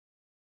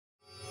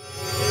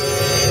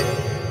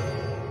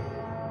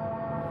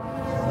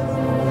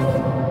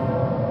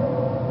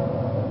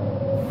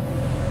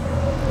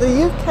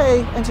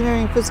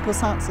Engineering and Physical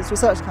Sciences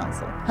Research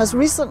Council has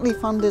recently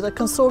funded a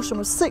consortium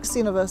of 6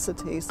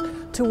 universities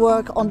to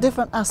work on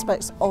different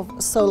aspects of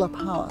solar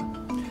power.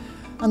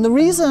 And the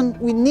reason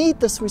we need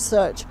this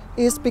research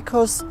is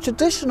because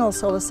traditional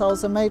solar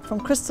cells are made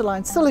from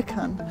crystalline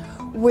silicon,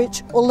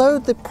 which, although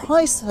the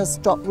price has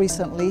dropped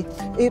recently,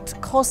 it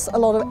costs a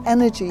lot of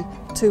energy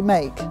to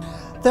make.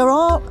 There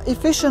are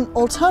efficient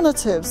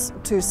alternatives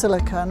to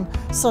silicon,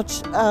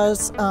 such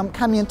as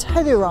cadmium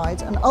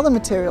telluride and other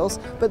materials,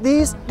 but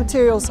these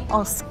materials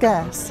are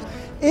scarce.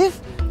 If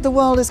the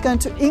world is going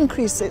to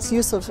increase its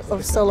use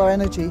of solar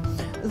energy,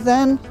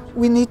 then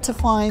we need to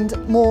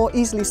find more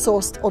easily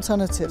sourced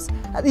alternatives.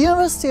 At the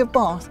University of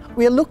Bath,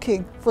 we are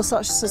looking for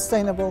such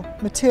sustainable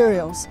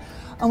materials.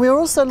 And we are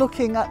also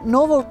looking at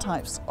novel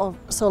types of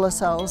solar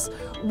cells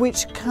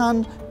which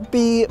can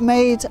be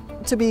made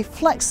to be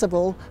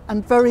flexible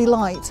and very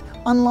light,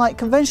 unlike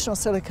conventional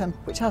silicon,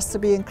 which has to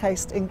be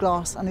encased in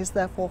glass and is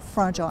therefore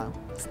fragile.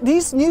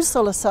 These new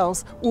solar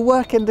cells will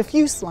work in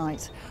diffuse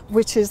light,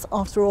 which is,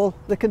 after all,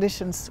 the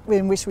conditions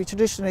in which we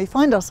traditionally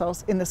find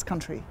ourselves in this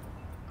country.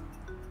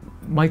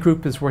 My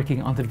group is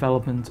working on the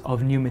development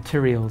of new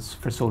materials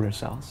for solar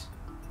cells.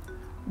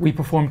 We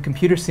perform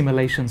computer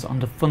simulations on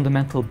the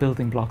fundamental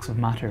building blocks of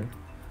matter: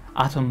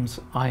 atoms,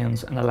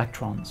 ions and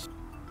electrons.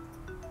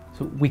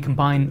 So we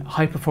combine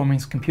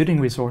high-performance computing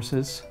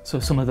resources, so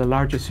some of the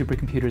largest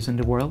supercomputers in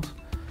the world,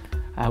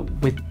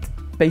 with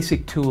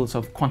basic tools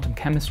of quantum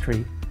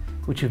chemistry,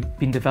 which have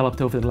been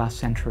developed over the last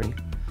century.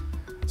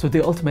 So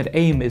the ultimate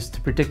aim is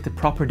to predict the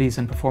properties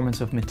and performance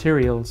of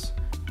materials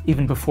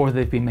even before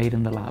they've been made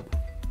in the lab.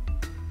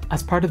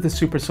 As part of the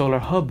Super Solar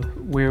Hub,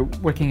 we're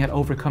working at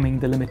overcoming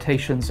the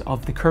limitations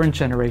of the current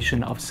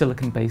generation of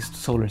silicon-based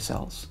solar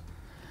cells.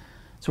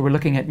 So we're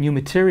looking at new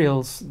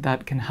materials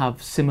that can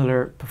have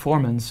similar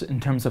performance in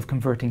terms of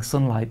converting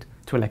sunlight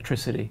to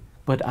electricity,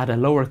 but at a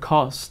lower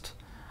cost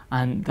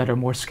and that are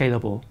more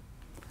scalable.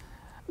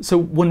 So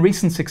one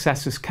recent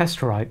success is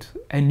kesterite,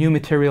 a new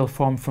material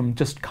formed from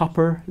just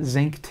copper,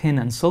 zinc, tin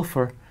and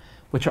sulfur,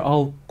 which are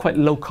all quite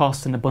low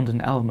cost and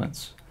abundant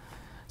elements.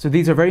 So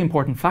these are very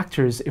important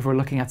factors if we're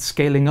looking at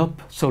scaling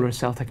up solar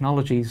cell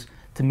technologies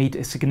to meet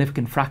a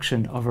significant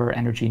fraction of our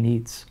energy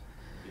needs.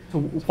 So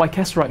why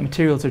kesterite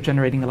materials are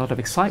generating a lot of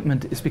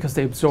excitement is because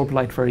they absorb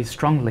light very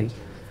strongly.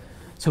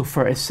 So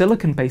for a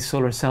silicon-based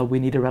solar cell,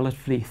 we need a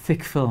relatively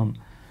thick film,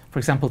 for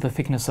example, the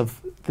thickness of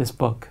this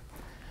book.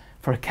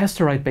 For a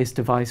kesterite-based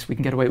device, we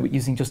can get away with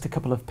using just a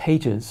couple of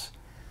pages.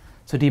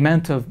 So the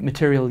amount of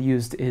material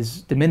used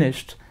is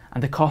diminished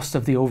and the cost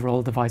of the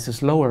overall device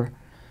is lower,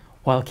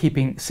 while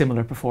keeping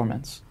similar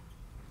performance.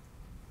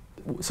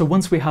 So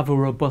once we have a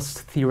robust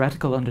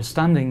theoretical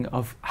understanding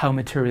of how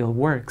material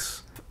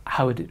works,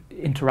 how it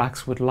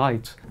interacts with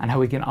light, and how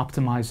we can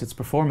optimize its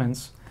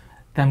performance,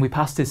 then we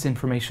pass this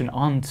information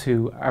on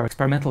to our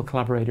experimental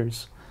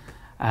collaborators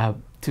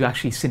to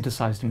actually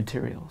synthesize the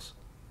materials.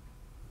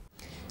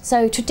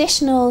 So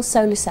traditional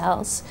solar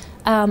cells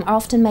are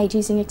often made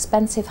using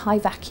expensive high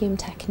vacuum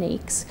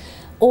techniques,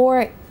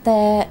 or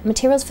the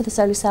materials for the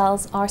solar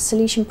cells are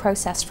solution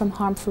processed from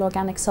harmful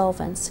organic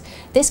solvents.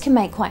 This can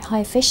make quite high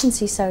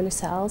efficiency solar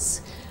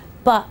cells,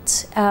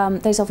 but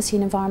there's obviously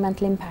an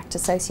environmental impact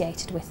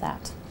associated with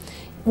that.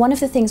 One of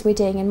the things we're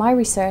doing in my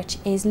research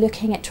is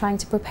looking at trying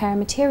to prepare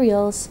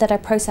materials that are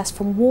processed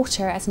from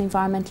water as an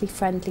environmentally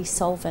friendly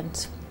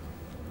solvent.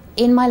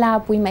 In my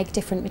lab we make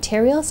different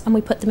materials and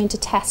we put them into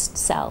test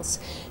cells.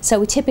 So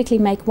we typically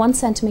make 1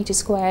 centimetre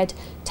squared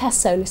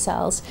test solar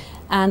cells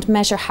and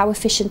measure how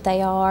efficient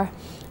they are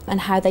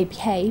and how they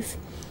behave.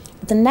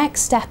 The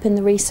next step in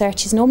the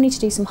research is normally to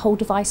do some whole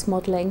device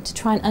modelling to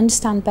try and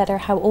understand better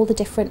how all the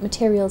different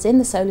materials in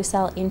the solar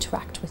cell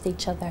interact with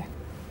each other.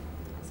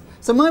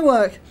 So my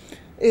work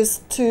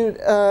is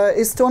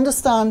to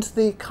understand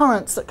the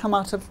currents that come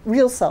out of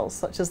real cells,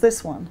 such as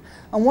this one.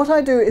 And what I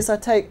do is I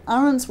take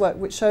Aaron's work,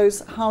 which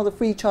shows how the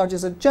free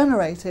charges are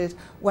generated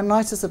when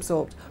light is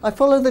absorbed. I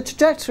follow the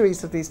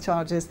trajectories of these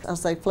charges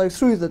as they flow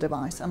through the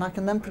device, and I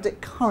can then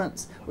predict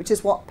currents, which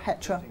is what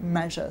Petra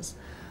measures.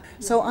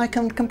 So I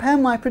can compare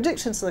my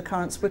predictions of the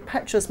currents with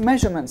Petra's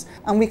measurements,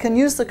 and we can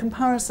use the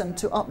comparison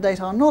to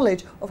update our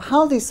knowledge of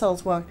how these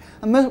cells work,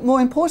 and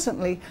more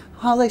importantly,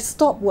 how they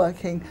stop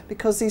working,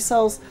 because these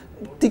cells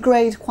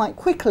degrade quite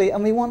quickly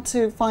and we want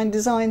to find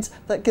designs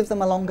that give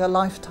them a longer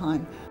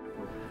lifetime.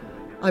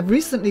 I've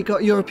recently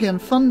got European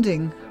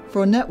funding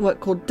for a network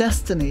called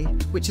Destiny,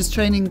 which is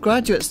training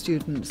graduate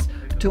students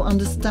to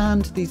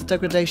understand these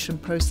degradation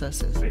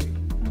processes.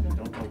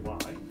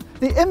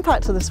 The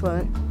impact of this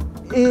work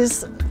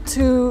is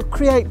to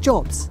create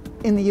jobs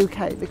in the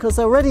UK, because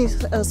there are already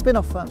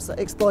spin-off firms that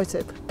exploit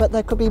it, but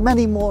there could be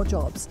many more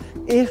jobs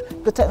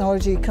if the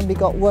technology can be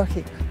got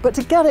working. But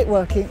to get it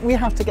working, we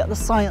have to get the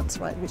science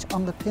right, which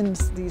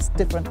underpins these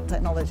different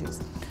technologies.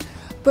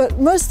 But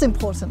most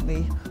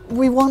importantly,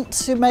 we want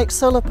to make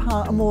solar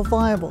power a more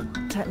viable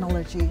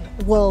technology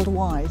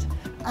worldwide,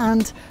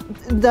 and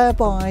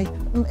thereby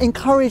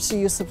encourage the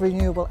use of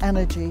renewable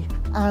energy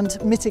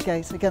and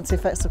mitigate against the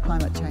effects of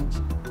climate change.